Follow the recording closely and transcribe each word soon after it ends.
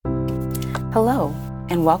Hello,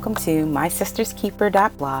 and welcome to My Sister's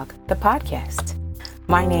Keeper.blog, the podcast.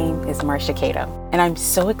 My name is Marcia Cato, and I'm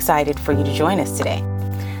so excited for you to join us today.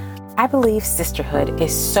 I believe sisterhood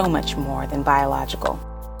is so much more than biological.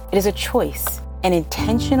 It is a choice, an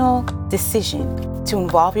intentional decision to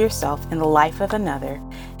involve yourself in the life of another,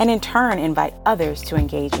 and in turn invite others to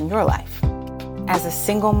engage in your life. As a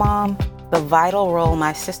single mom, the vital role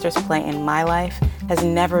my sisters play in my life has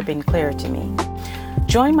never been clearer to me.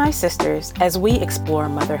 Join my sisters as we explore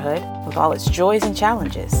motherhood with all its joys and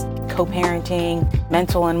challenges, co-parenting,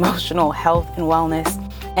 mental and emotional health and wellness,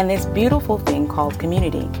 and this beautiful thing called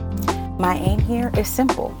community. My aim here is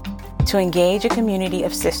simple: to engage a community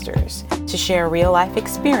of sisters, to share real-life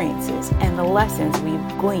experiences and the lessons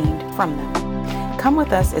we've gleaned from them. Come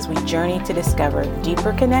with us as we journey to discover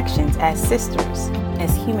deeper connections as sisters,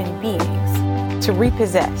 as human beings, to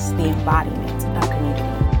repossess the embodiment of community.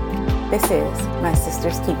 This is My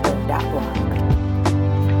Sister's Keeper.blog.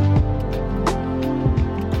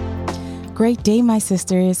 Great day, my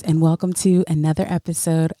sisters, and welcome to another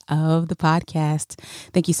episode of the podcast.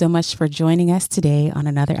 Thank you so much for joining us today on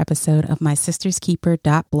another episode of My Sister's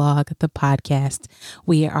Keeper.blog, the podcast.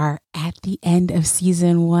 We are at the end of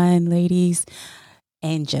season 1, ladies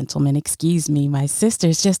and gentlemen, excuse me, my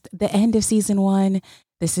sisters, just the end of season 1.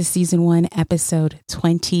 This is season 1, episode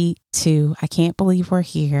 22. I can't believe we're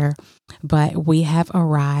here, but we have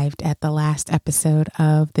arrived at the last episode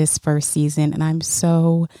of this first season, and I'm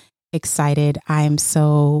so excited. I am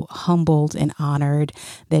so humbled and honored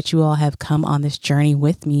that you all have come on this journey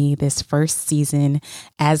with me this first season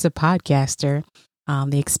as a podcaster.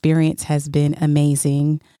 The experience has been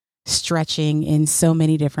amazing, stretching in so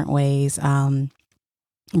many different ways,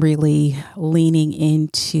 really leaning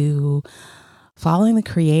into following the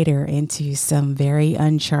Creator into some very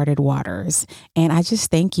uncharted waters. And I just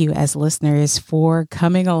thank you as listeners for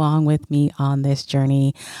coming along with me on this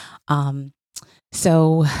journey.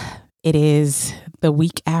 So it is the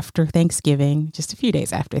week after Thanksgiving, just a few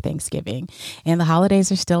days after Thanksgiving, and the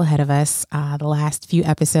holidays are still ahead of us. The last few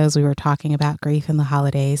episodes, we were talking about grief and the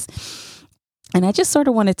holidays. And I just sort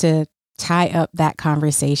of wanted to tie up that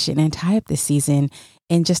conversation and tie up this season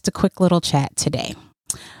in just a quick little chat today.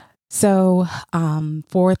 So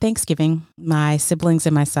for Thanksgiving, my siblings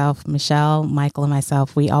and myself, Michelle, Michael, and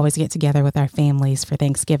myself, we always get together with our families for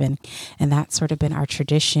Thanksgiving. And that's sort of been our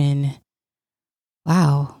tradition.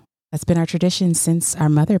 Wow, that's been our tradition since our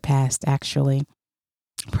mother passed, actually.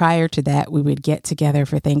 Prior to that, we would get together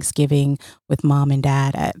for Thanksgiving with mom and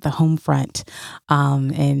dad at the home front.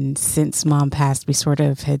 And since mom passed, we sort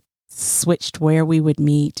of had switched where we would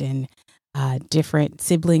meet and different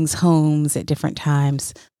siblings' homes at different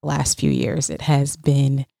times. The last few years, it has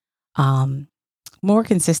been more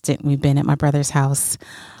consistent. We've been at my brother's house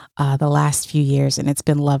the last few years, and it's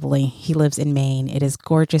been lovely. He lives in Maine. It is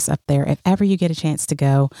gorgeous up there. If ever you get a chance to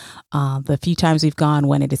go, the few times we've gone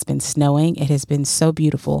when it has been snowing, it has been so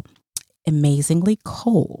beautiful, amazingly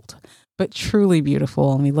cold, but truly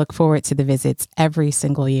beautiful. And we look forward to the visits every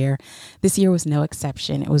single year. This year was no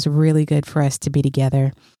exception. It was really good for us to be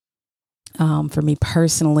together. For me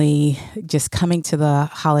personally, just coming to the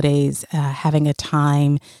holidays, having a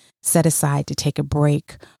time set aside to take a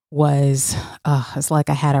break was, it's like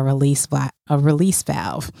I had a release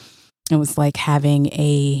valve. It was like having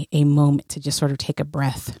a moment to just sort of take a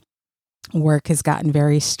breath. Work has gotten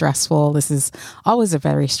very stressful. This is always a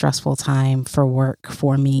very stressful time for work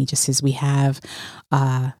for me, just as we have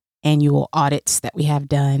annual audits that we have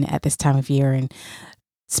done at this time of year, and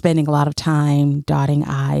spending a lot of time dotting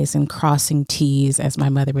I's and crossing T's, as my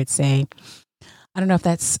mother would say. I don't know if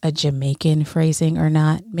that's a Jamaican phrasing or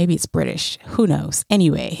not. Maybe it's British. Who knows?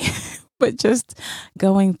 Anyway, but just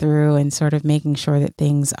going through and sort of making sure that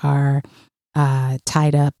things are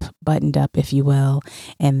tied up, buttoned up, if you will,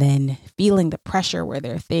 and then feeling the pressure where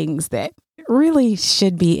there are things that really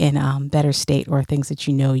should be in better state, or things that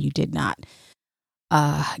you know you did not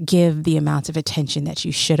give the amount of attention that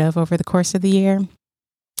you should have over the course of the year.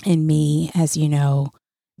 And me, as you know,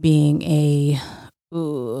 being a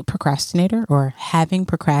procrastinator, or having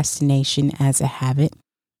procrastination as a habit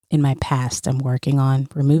in my past, I'm working on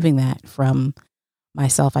removing that from my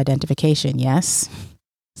self-identification. Yes,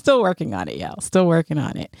 still working on it, y'all. Still working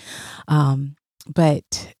on it.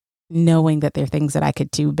 But knowing that there are things that I could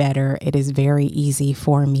do better, it is very easy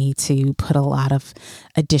for me to put a lot of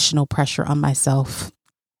additional pressure on myself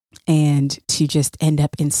and to just end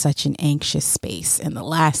up in such an anxious space. And the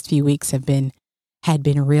last few weeks had been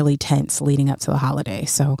really tense leading up to the holiday.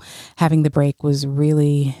 So having the break was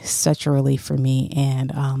really such a relief for me.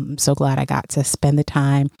 And I'm so glad I got to spend the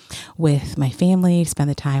time with my family, spend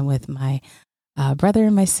the time with my brother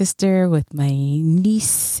and my sister, with my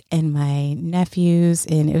niece and my nephews.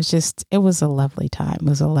 And it was a lovely time. It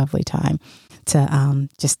was a lovely time to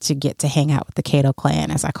just to get to hang out with the Cato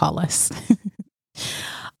clan, as I call us.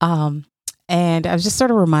 um, and I was just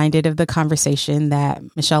sort of reminded of the conversation that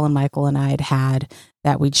Michelle and Michael and I had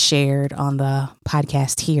that we'd shared on the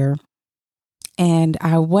podcast here. And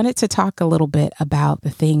I wanted to talk a little bit about the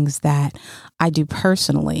things that I do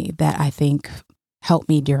personally that I think helped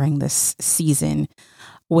me during this season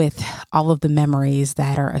with all of the memories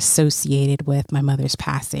that are associated with my mother's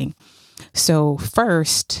passing. So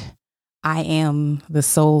first, I am the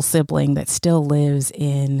sole sibling that still lives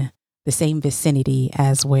in the same vicinity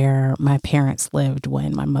as where my parents lived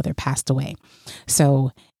when my mother passed away.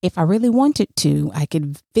 So if I really wanted to, I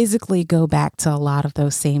could physically go back to a lot of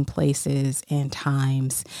those same places and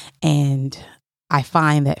times. And I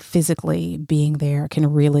find that physically being there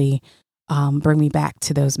can really bring me back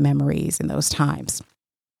to those memories and those times.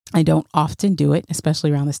 I don't often do it,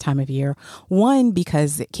 especially around this time of year. One,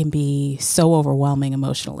 because it can be so overwhelming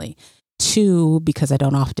emotionally. Two, because I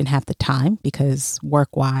don't often have the time because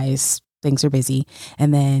work-wise, things are busy.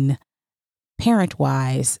 And then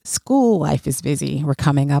parent-wise, school life is busy. We're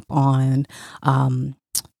coming up on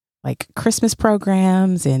like Christmas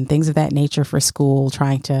programs and things of that nature for school,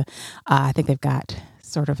 trying to, I think they've got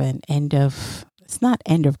sort of it's not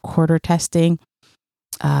end of quarter testing.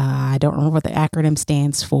 I don't remember what the acronym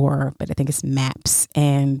stands for, but I think it's MAPS.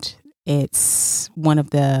 And it's one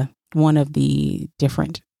of the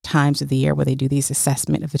different times of the year where they do these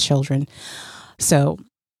assessment of the children. So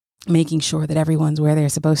making sure that everyone's where they're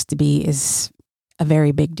supposed to be is a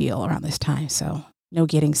very big deal around this time. So no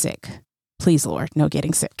getting sick. Please, Lord, no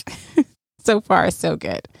getting sick. So far, so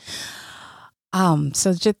good.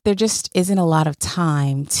 There just isn't a lot of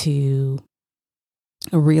time to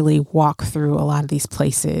really walk through a lot of these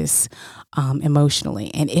places emotionally.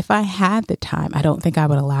 And if I had the time, I don't think I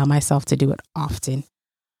would allow myself to do it often,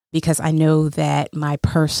 because I know that my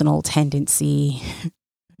personal tendency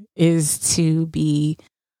is to be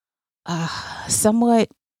somewhat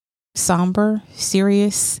somber,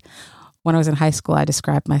 serious. When I was in high school, I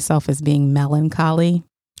described myself as being melancholy,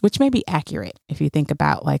 which may be accurate if you think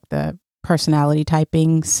about like the personality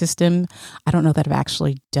typing system. I don't know that I've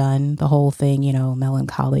actually done the whole thing,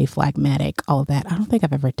 melancholy, phlegmatic, all of that. I don't think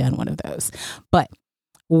I've ever done one of those. But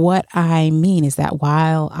what I mean is that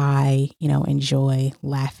while I, enjoy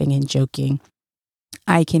laughing and joking,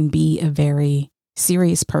 I can be a very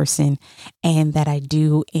serious person, and that I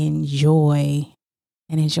do enjoy,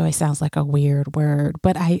 and enjoy sounds like a weird word,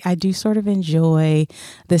 but I do sort of enjoy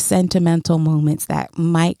the sentimental moments that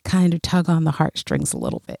might kind of tug on the heartstrings a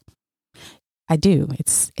little bit. I do.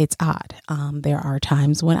 It's odd. There are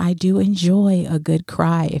times when I do enjoy a good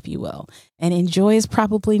cry, if you will. And enjoy is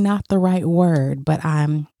probably not the right word, but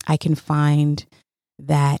I can find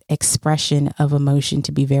that expression of emotion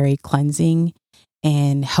to be very cleansing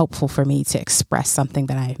and helpful for me to express something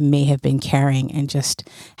that I may have been carrying and just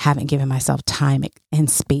haven't given myself time and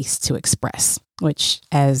space to express, which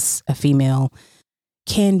as a female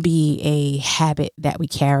can be a habit that we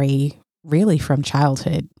carry really from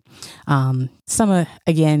childhood. Some of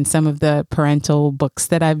the parental books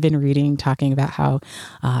that I've been reading talking about how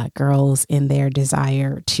girls, in their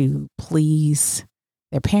desire to please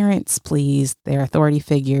their parents, please their authority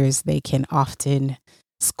figures, they can often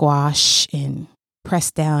squash and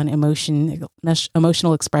press down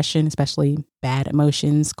emotional expression, especially bad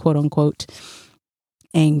emotions, quote unquote,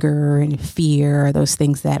 anger and fear, those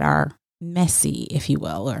things that are messy, if you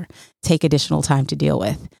will, or take additional time to deal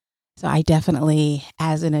with. So I definitely,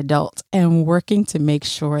 as an adult, am working to make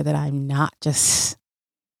sure that I'm not just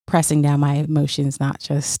pressing down my emotions, not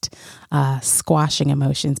just squashing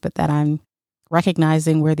emotions, but that I'm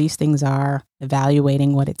recognizing where these things are,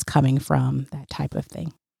 evaluating what it's coming from, that type of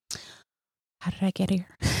thing. How did I get here?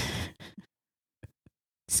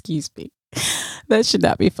 Excuse me. That should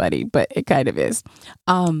not be funny, but it kind of is.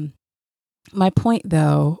 My point,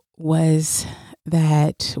 though, was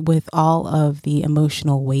that with all of the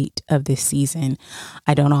emotional weight of this season,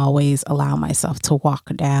 I don't always allow myself to walk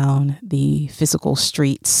down the physical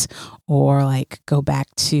streets or like go back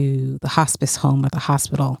to the hospice home or the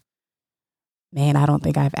hospital. Man, I don't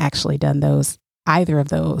think I've actually done either of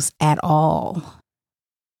those at all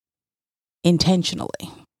intentionally,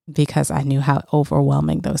 because I knew how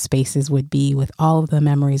overwhelming those spaces would be with all of the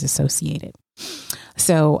memories associated.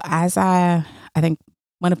 So as I think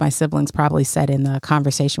one of my siblings probably said in the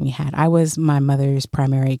conversation we had, I was my mother's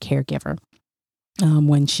primary caregiver.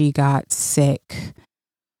 When she got sick,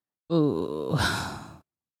 well,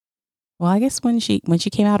 I guess when she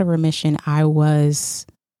came out of remission, I was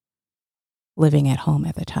living at home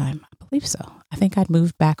at the time. I believe so. I think I'd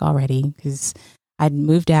moved back already because I'd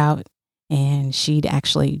moved out and she'd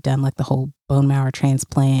actually done like the whole bone marrow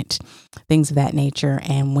transplant, things of that nature.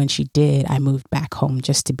 And when she did, I moved back home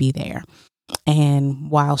just to be there. And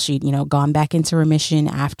while she'd, gone back into remission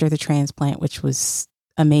after the transplant, which was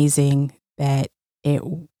amazing, that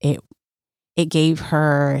it gave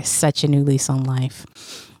her such a new lease on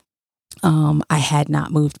life. I had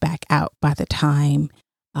not moved back out by the time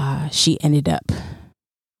she ended up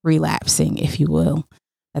relapsing, if you will.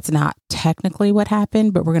 That's not technically what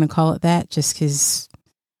happened, but we're going to call it that just because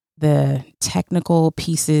the technical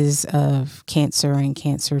pieces of cancer and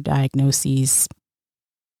cancer diagnoses,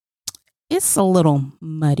 it's a little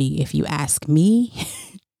muddy if you ask me.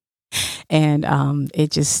 And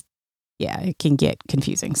it can get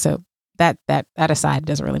confusing. So that aside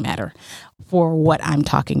doesn't really matter for what I'm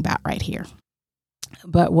talking about right here.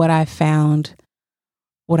 But what I found,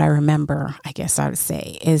 what I remember, I guess I would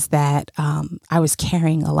say, is that I was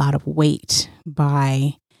carrying a lot of weight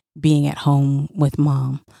by being at home with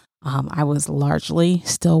mom. I was largely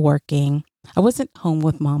still working. I wasn't home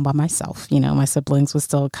with mom by myself. My siblings would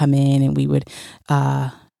still come in and we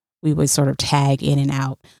would sort of tag in and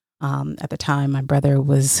out. At the time, my brother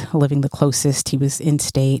was living the closest. He was in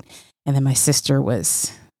state. And then my sister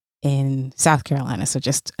was in South Carolina, so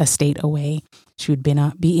just a state away. She would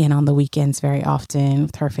be in on the weekends very often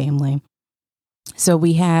with her family. So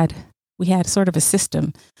we had sort of a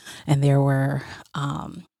system, and there were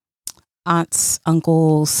aunts,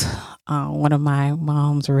 uncles, one of my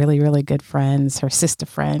mom's really, really good friends, her sister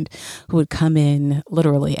friend, who would come in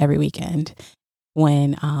literally every weekend.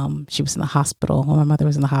 When she was in the hospital, when my mother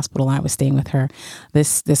was in the hospital and I was staying with her,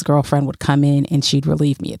 this girlfriend would come in and she'd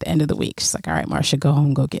relieve me at the end of the week. She's like, all right, Marcia, go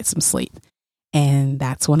home, go get some sleep. And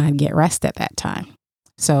that's when I'd get rest at that time.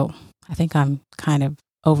 So I think I'm kind of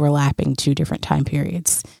overlapping two different time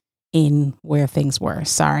periods in where things were.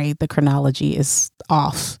 Sorry, the chronology is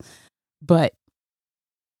off. But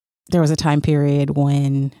there was a time period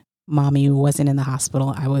when mommy wasn't in the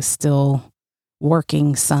hospital. I was still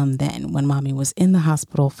working some then. When mommy was in the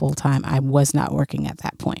hospital full time, I was not working at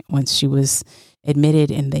that point. Once she was admitted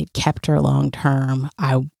and they kept her long term,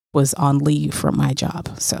 I was on leave from my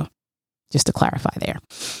job. So just to clarify there.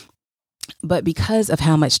 But because of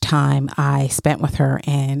how much time I spent with her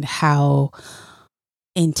and how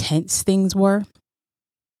intense things were,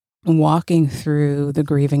 walking through the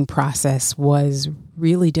grieving process was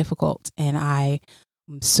really difficult. And I'm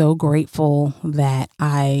so grateful that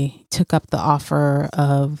I took up the offer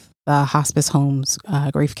of the hospice homes,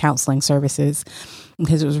 grief counseling services,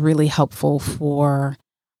 because it was really helpful for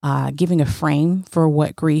giving a frame for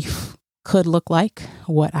what grief could look like,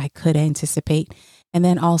 what I could anticipate, and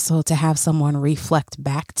then also to have someone reflect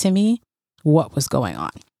back to me what was going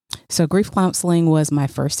on. So grief counseling was my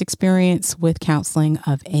first experience with counseling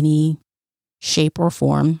of any shape or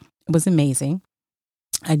form. It was amazing.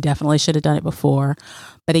 I definitely should have done it before.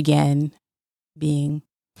 But again,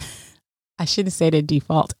 I shouldn't say the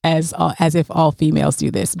default as if all females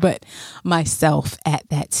do this, but myself at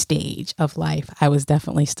that stage of life, I was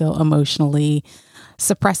definitely still emotionally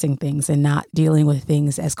suppressing things and not dealing with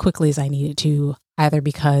things as quickly as I needed to, either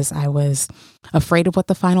because I was afraid of what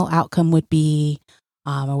the final outcome would be.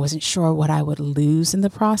 I wasn't sure what I would lose in the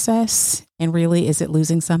process. And really, is it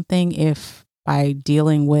losing something if by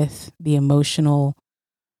dealing with the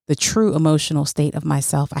true emotional state of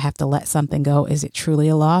myself, I have to let something go? Is it truly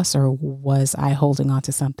a loss, or was I holding on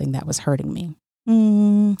to something that was hurting me?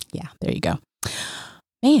 Yeah, there you go.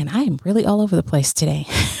 Man, I am really all over the place today.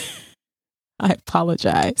 I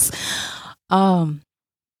apologize. But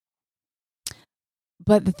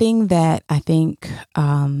the thing that I think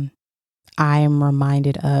I am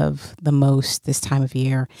reminded of the most this time of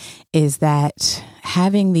year is that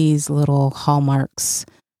having these little hallmarks,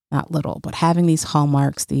 not little, but having these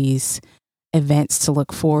hallmarks, these events to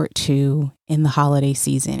look forward to in the holiday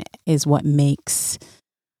season is what makes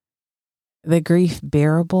the grief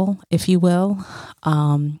bearable, if you will,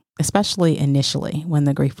 especially initially when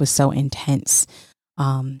the grief was so intense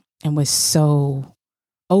and was so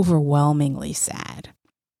overwhelmingly sad.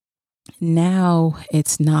 Now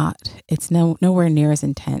it's nowhere near as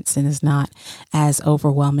intense and is not as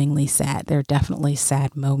overwhelmingly sad. There are definitely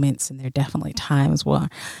sad moments, and there are definitely times where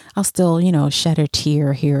I'll still, shed a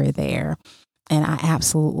tear here or there. And I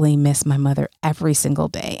absolutely miss my mother every single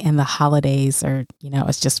day. And the holidays are,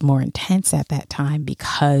 it's just more intense at that time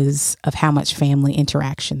because of how much family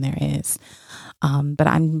interaction there is. But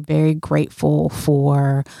I'm very grateful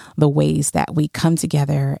for the ways that we come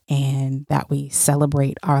together and that we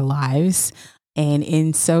celebrate our lives And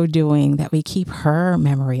in so doing, that we keep her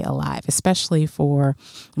memory alive, especially for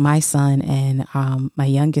my son and my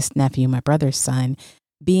youngest nephew, my brother's son,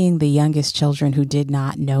 being the youngest children who did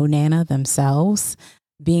not know Nana themselves.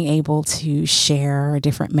 Being able to share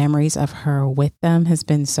different memories of her with them has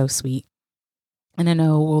been so sweet. And I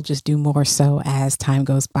know we'll just do more so as time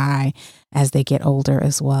goes by, as they get older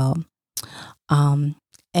as well.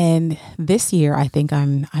 And this year, I think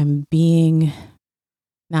I'm being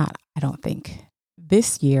not, I don't think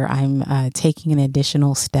this year I'm taking an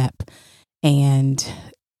additional step and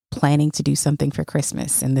planning to do something for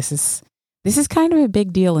Christmas. And this is kind of a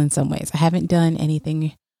big deal in some ways. I haven't done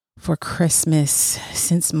anything for Christmas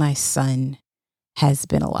since my son has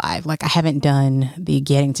been alive. Like, I haven't done the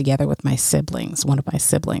getting together with my siblings, one of my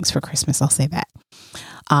siblings, for Christmas. I'll say that.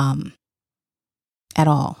 At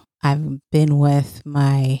all. I've been with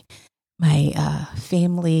my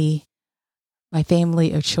family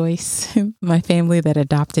of choice, my family that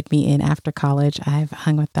adopted me in after college. I've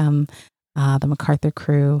hung with them, the MacArthur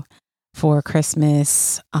crew, for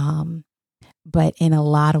Christmas. But in a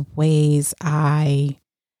lot of ways, I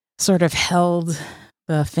sort of held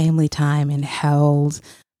the family time and held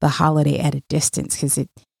the holiday at a distance, because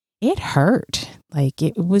it hurt. Like,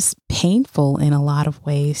 it was painful in a lot of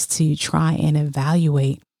ways to try and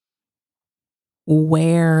evaluate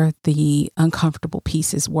where the uncomfortable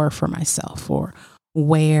pieces were for myself, or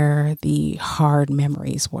where the hard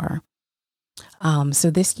memories were.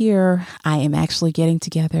 So this year I am actually getting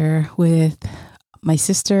together with my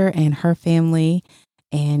sister and her family,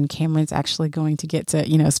 and Cameron's actually going to get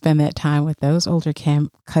to, spend that time with those older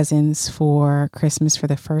cousins for Christmas for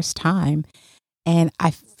the first time. And I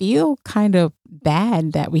feel kind of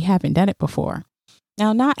bad that we haven't done it before.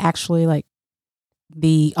 Now, not actually like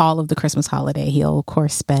all of the Christmas holiday. He'll of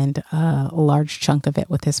course spend a large chunk of it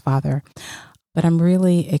with his father, but I'm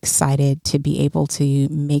really excited to be able to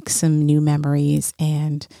make some new memories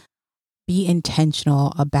and be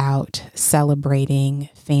intentional about celebrating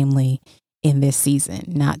family in this season,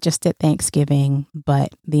 not just at Thanksgiving,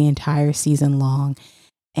 but the entire season long,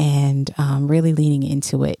 and really leaning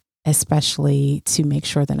into it, especially to make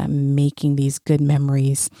sure that I'm making these good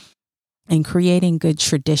memories and creating good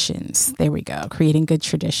traditions. There we go. Creating good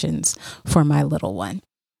traditions for my little one.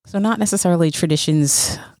 So not necessarily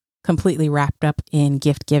traditions completely wrapped up in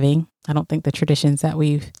gift giving. I don't think the traditions that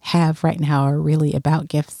we have right now are really about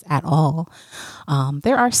gifts at all.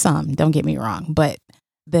 There are some, don't get me wrong, but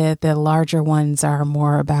the larger ones are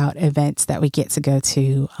more about events that we get to go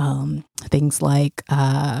to. Things like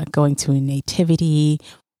going to a nativity,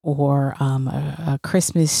 or a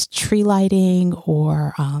Christmas tree lighting,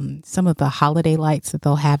 or some of the holiday lights that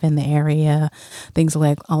they'll have in the area, things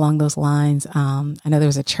like along those lines. I know there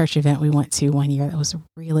was a church event we went to one year that was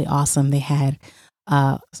really awesome. They had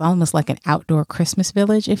it's almost like an outdoor Christmas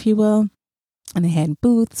village, if you will. And they had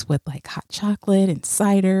booths with like hot chocolate and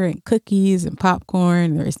cider and cookies and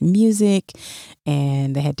popcorn. There was music,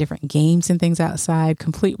 and they had different games and things outside,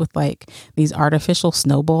 complete with like these artificial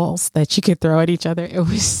snowballs that you could throw at each other. It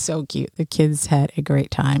was so cute. The kids had a great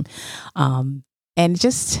time. And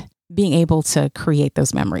just being able to create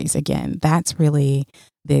those memories again, that's really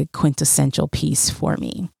the quintessential piece for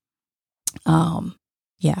me.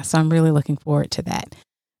 So I'm really looking forward to that.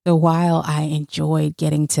 So while I enjoyed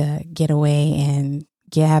getting to get away and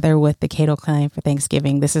gather with the Cato clan for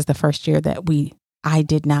Thanksgiving, this is the first year that I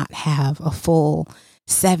did not have a full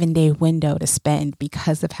 7-day window to spend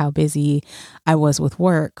because of how busy I was with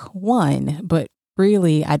work. But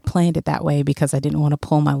really I'd planned it that way because I didn't want to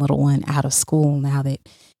pull my little one out of school now that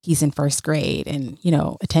he's in first grade, and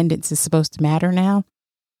attendance is supposed to matter now.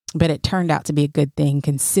 But it turned out to be a good thing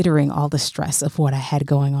considering all the stress of what I had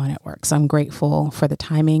going on at work. So I'm grateful for the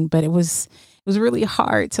timing, but it was really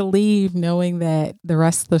hard to leave knowing that the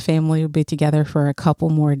rest of the family would be together for a couple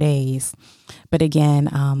more days. But again,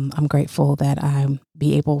 I'm grateful that I'll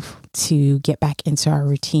be able to get back into our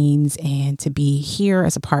routines and to be here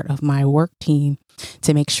as a part of my work team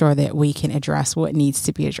to make sure that we can address what needs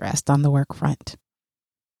to be addressed on the work front.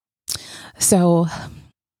 So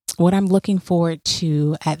what I'm looking forward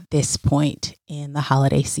to at this point in the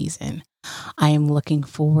holiday season, I am looking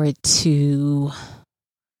forward to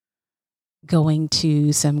going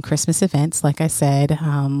to some Christmas events. Like I said,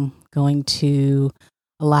 going to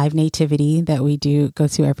a live nativity that we go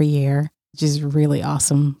to every year, which is really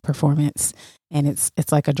awesome performance. And it's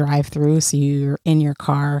like a drive-through. So you're in your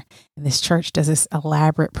car and this church does this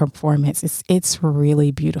elaborate performance. It's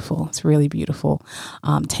really beautiful. It's really beautiful.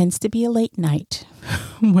 Tends to be a late night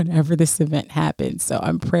whenever this event happens. So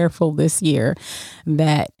I'm prayerful this year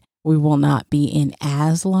that we will not be in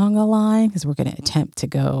as long a line, because we're going to attempt to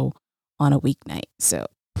go on a weeknight. So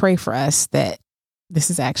pray for us that this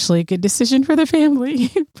is actually a good decision for the family.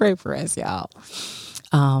 Pray for us, y'all.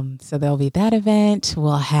 So there'll be that event.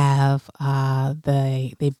 We'll have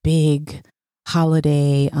the big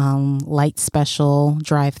holiday light special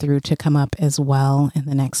drive-through to come up as well in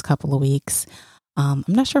the next couple of weeks. I'm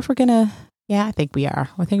not sure if we're gonna. Yeah, I think we are.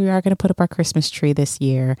 I think we are going to put up our Christmas tree this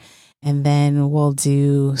year, and then we'll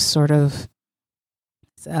do sort of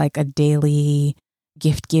like a daily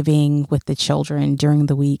gift giving with the children during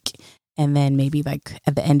the week. And then maybe like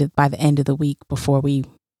by the end of the week before we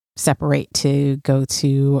separate to go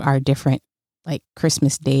to our different like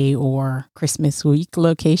Christmas Day or Christmas week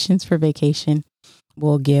locations for vacation,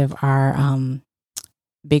 we'll give our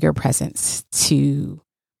bigger presents to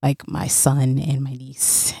like my son and my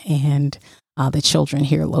niece and the children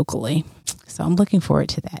here locally. So I'm looking forward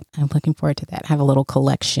to that. I have a little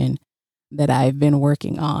collection that I've been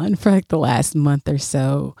working on for like the last month or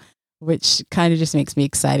so, which kind of just makes me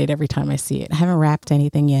excited every time I see it. I haven't wrapped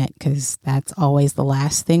anything yet because that's always the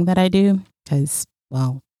last thing that I do because,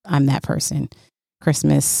 well, I'm that person.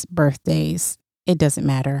 Christmas, birthdays, it doesn't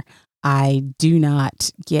matter. I do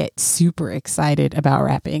not get super excited about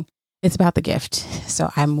wrapping. It's about the gift.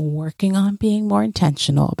 So I'm working on being more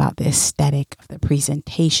intentional about the aesthetic of the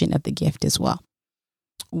presentation of the gift as well.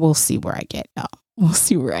 We'll see where I get, y'all. We'll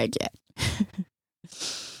see where I get.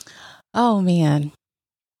 Oh, man.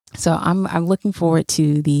 So I'm looking forward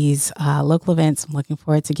to these local events. I'm looking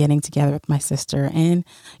forward to getting together with my sister. And,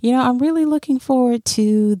 I'm really looking forward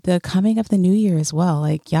to the coming of the new year as well.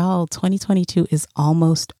 Like, y'all, 2022 is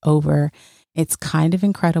almost over. It's kind of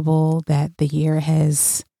incredible that the year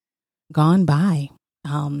has gone by.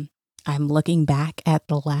 I'm looking back at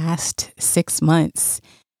the last 6 months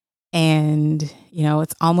and,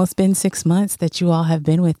 it's almost been 6 months that you all have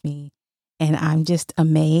been with me. And I'm just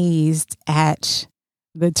amazed at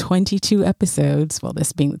the 22 episodes, well,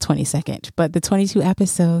 this being the 22nd, but the 22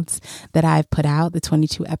 episodes that I've put out, the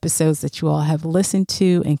 22 episodes that you all have listened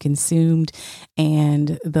to and consumed,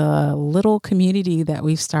 and the little community that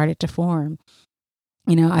we've started to form.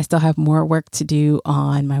 I still have more work to do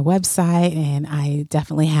on my website, and I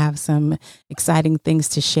definitely have some exciting things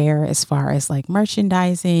to share as far as like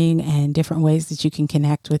merchandising and different ways that you can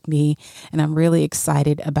connect with me. And I'm really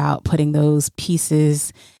excited about putting those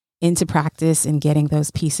pieces into practice and getting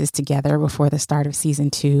those pieces together before the start of season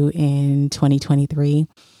 2 in 2023.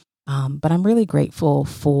 But I'm really grateful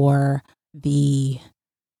for the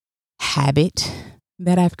habit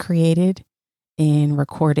that I've created in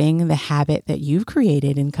recording, the habit that you've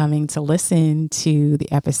created in coming to listen to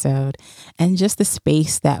the episode, and just the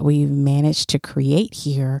space that we've managed to create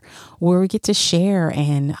here where we get to share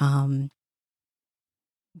and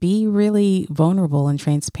be really vulnerable and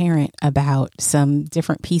transparent about some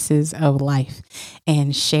different pieces of life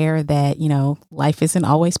and share that, life isn't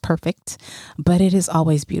always perfect, but it is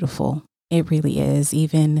always beautiful. It really is.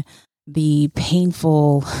 Even the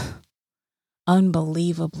painful,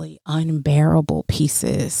 unbelievably unbearable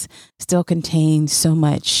pieces still contain so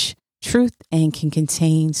much truth and can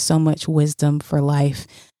contain so much wisdom for life.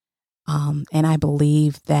 And I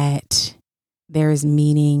believe that there is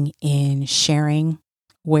meaning in sharing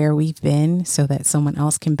where we've been so that someone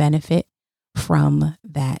else can benefit from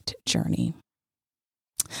that journey.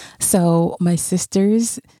 So my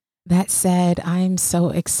sisters, that said, I'm so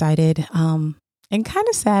excited and kind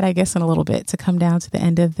of sad, I guess, in a little bit to come down to the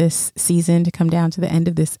end of this season, to come down to the end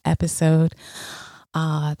of this episode.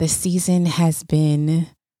 The season has been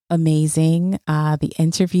amazing. The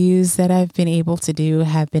interviews that I've been able to do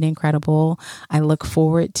have been incredible. I look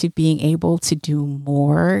forward to being able to do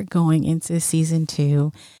more going into season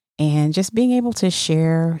 2 and just being able to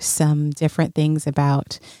share some different things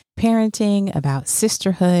about parenting, about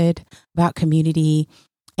sisterhood, about community,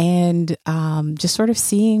 and just sort of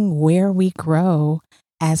seeing where we grow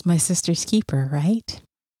as my sister's keeper, right?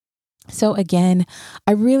 So again,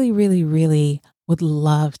 I really, really, really would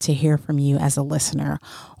love to hear from you as a listener.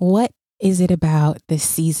 What is it about this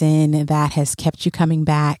season that has kept you coming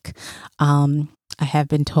back? I have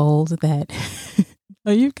been told that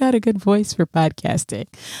oh, you've got a good voice for podcasting.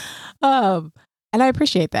 And I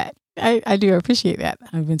appreciate that. I do appreciate that.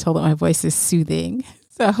 I've been told that my voice is soothing.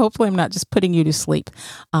 So hopefully I'm not just putting you to sleep.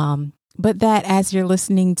 But that as you're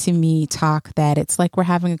listening to me talk, that it's like we're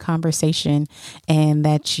having a conversation and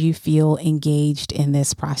that you feel engaged in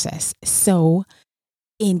this process. So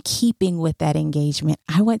in keeping with that engagement,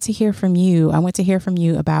 I want to hear from you. I want to hear from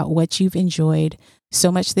you about what you've enjoyed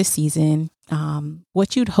so much this season,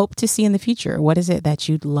 what you'd hope to see in the future. What is it that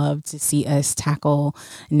you'd love to see us tackle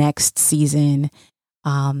next season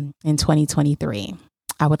in 2023?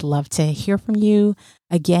 I would love to hear from you.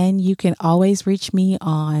 Again, you can always reach me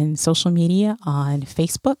on social media on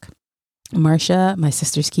Facebook, Marcia,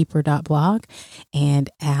 mysisterskeeper.blog, and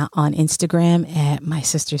on Instagram at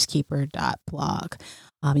mysisterskeeper.blog.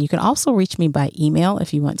 You can also reach me by email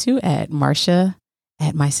if you want to at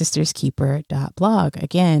marcia@mysisterskeeper.blog.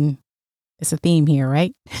 Again, it's a theme here,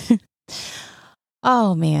 right?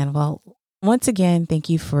 Oh man. Well, once again, thank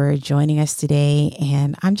you for joining us today.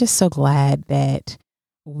 And I'm just so glad that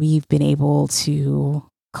we've been able to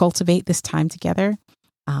cultivate this time together.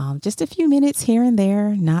 Just a few minutes here and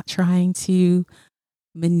there, not trying to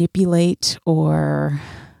manipulate or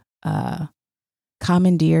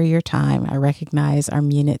commandeer your time. I recognize our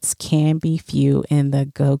minutes can be few in the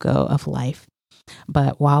go-go of life.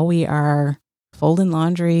 But while we are folding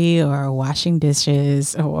laundry or washing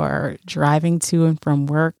dishes or driving to and from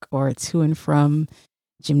work or to and from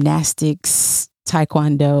gymnastics,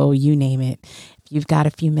 taekwondo, you name it, if you've got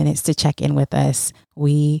a few minutes to check in with us,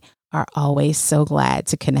 we are always so glad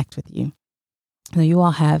to connect with you. So you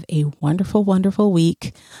all have a wonderful, wonderful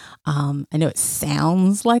week. I know it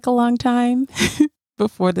sounds like a long time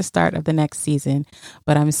before the start of the next season,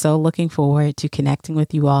 but I'm so looking forward to connecting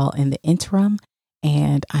with you all in the interim.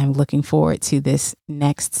 And I'm looking forward to this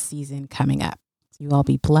next season coming up. You all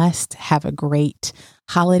be blessed. Have a great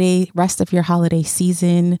rest of your holiday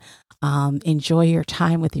season. Enjoy your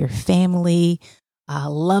time with your family.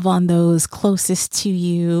 Love on those closest to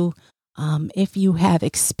you. If you have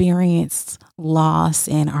experienced loss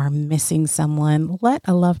and are missing someone, let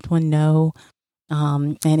a loved one know.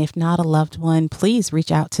 And if not a loved one, please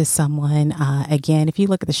reach out to someone. Again, if you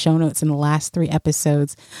look at the show notes in the last 3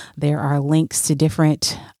 episodes, there are links to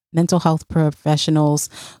different mental health professionals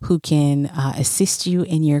who can assist you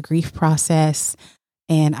in your grief process.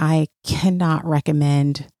 And I cannot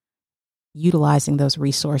recommend utilizing those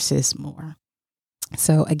resources more.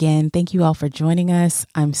 So again, thank you all for joining us.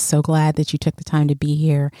 I'm so glad that you took the time to be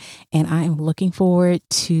here, and I am looking forward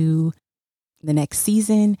to the next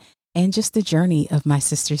season and just the journey of My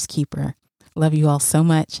Sister's Keeper. Love you all so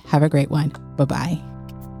much. Have a great one. Bye-bye.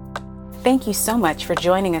 Thank you so much for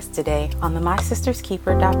joining us today on the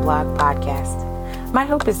mysisterskeeper.blog podcast. My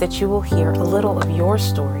hope is that you will hear a little of your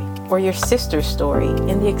story or your sister's story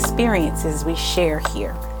in the experiences we share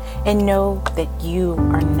here, and know that you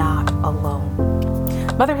are not alone.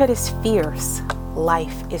 Motherhood is fierce.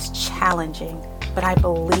 Life is challenging, but I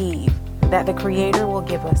believe that the Creator will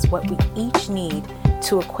give us what we each need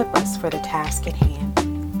to equip us for the task at hand.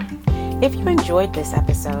 If you enjoyed this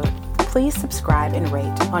episode, please subscribe and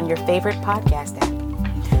rate on your favorite podcast app.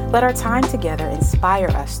 Let our time together inspire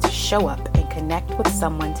us to show up and connect with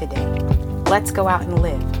someone today. Let's go out and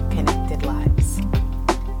live